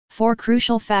4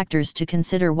 crucial factors to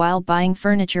consider while buying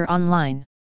furniture online.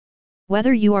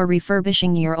 Whether you are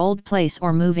refurbishing your old place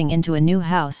or moving into a new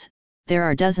house, there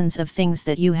are dozens of things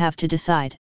that you have to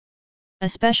decide.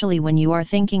 Especially when you are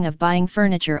thinking of buying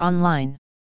furniture online.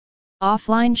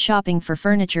 Offline shopping for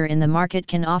furniture in the market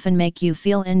can often make you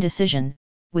feel indecision,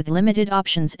 with limited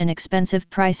options and expensive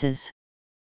prices.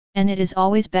 And it is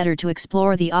always better to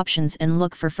explore the options and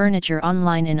look for furniture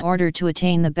online in order to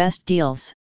attain the best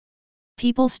deals.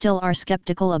 People still are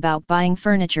skeptical about buying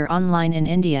furniture online in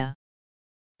India.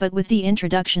 But with the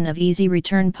introduction of easy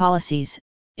return policies,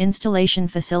 installation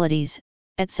facilities,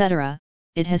 etc.,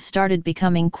 it has started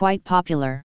becoming quite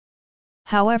popular.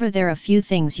 However, there are a few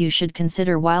things you should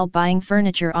consider while buying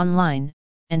furniture online,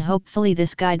 and hopefully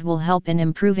this guide will help in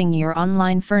improving your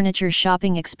online furniture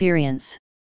shopping experience.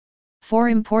 4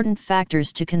 important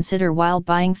factors to consider while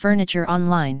buying furniture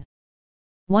online.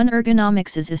 1.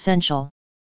 Ergonomics is essential.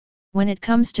 When it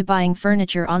comes to buying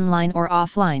furniture online or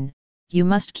offline, you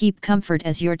must keep comfort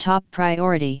as your top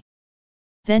priority.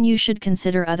 Then you should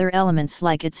consider other elements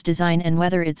like its design and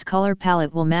whether its color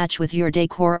palette will match with your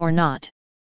decor or not.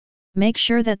 Make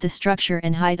sure that the structure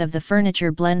and height of the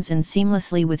furniture blends in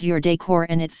seamlessly with your decor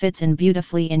and it fits in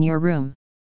beautifully in your room.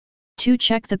 2.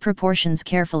 Check the proportions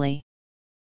carefully.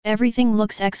 Everything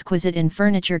looks exquisite in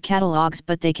furniture catalogs,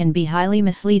 but they can be highly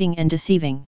misleading and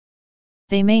deceiving.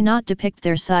 They may not depict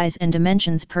their size and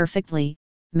dimensions perfectly,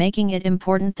 making it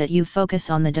important that you focus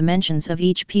on the dimensions of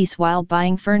each piece while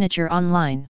buying furniture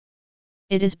online.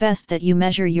 It is best that you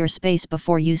measure your space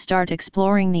before you start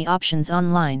exploring the options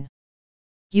online.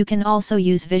 You can also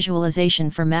use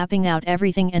visualization for mapping out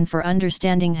everything and for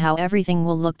understanding how everything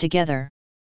will look together.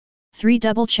 3.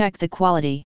 Double check the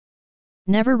quality.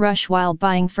 Never rush while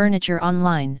buying furniture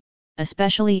online,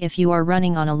 especially if you are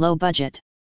running on a low budget.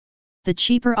 The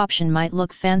cheaper option might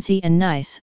look fancy and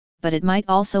nice, but it might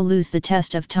also lose the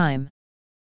test of time.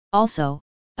 Also,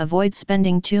 avoid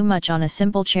spending too much on a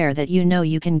simple chair that you know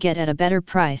you can get at a better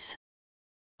price.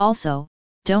 Also,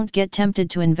 don't get tempted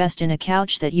to invest in a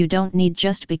couch that you don't need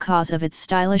just because of its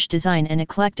stylish design and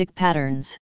eclectic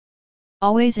patterns.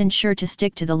 Always ensure to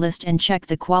stick to the list and check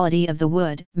the quality of the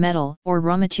wood, metal, or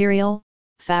raw material,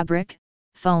 fabric,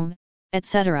 foam,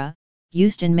 etc.,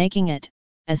 used in making it,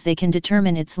 as they can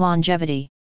determine its longevity.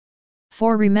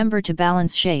 4. Remember to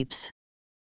balance shapes.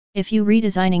 If you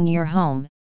redesigning your home,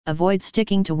 avoid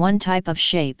sticking to one type of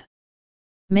shape.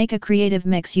 Make a creative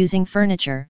mix using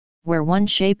furniture, where one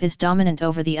shape is dominant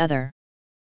over the other.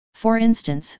 For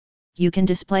instance, you can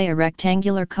display a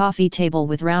rectangular coffee table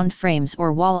with round frames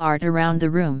or wall art around the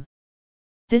room.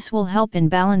 This will help in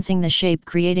balancing the shape,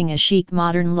 creating a chic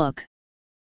modern look.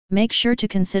 Make sure to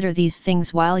consider these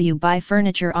things while you buy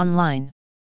furniture online.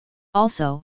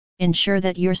 Also, ensure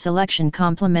that your selection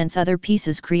complements other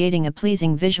pieces, creating a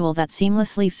pleasing visual that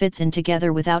seamlessly fits in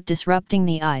together without disrupting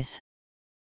the eyes.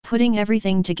 Putting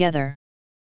everything together.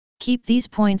 Keep these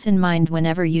points in mind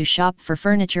whenever you shop for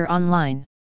furniture online.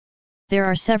 There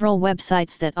are several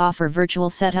websites that offer virtual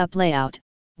setup layout,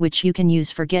 which you can use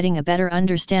for getting a better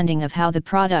understanding of how the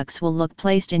products will look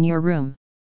placed in your room.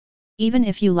 Even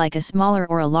if you like a smaller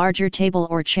or a larger table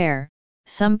or chair,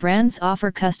 some brands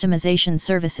offer customization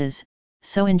services,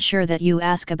 so ensure that you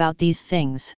ask about these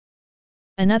things.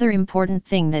 Another important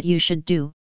thing that you should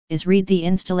do is read the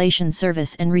installation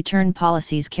service and return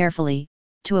policies carefully,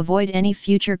 to avoid any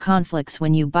future conflicts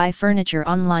when you buy furniture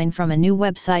online from a new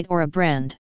website or a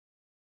brand.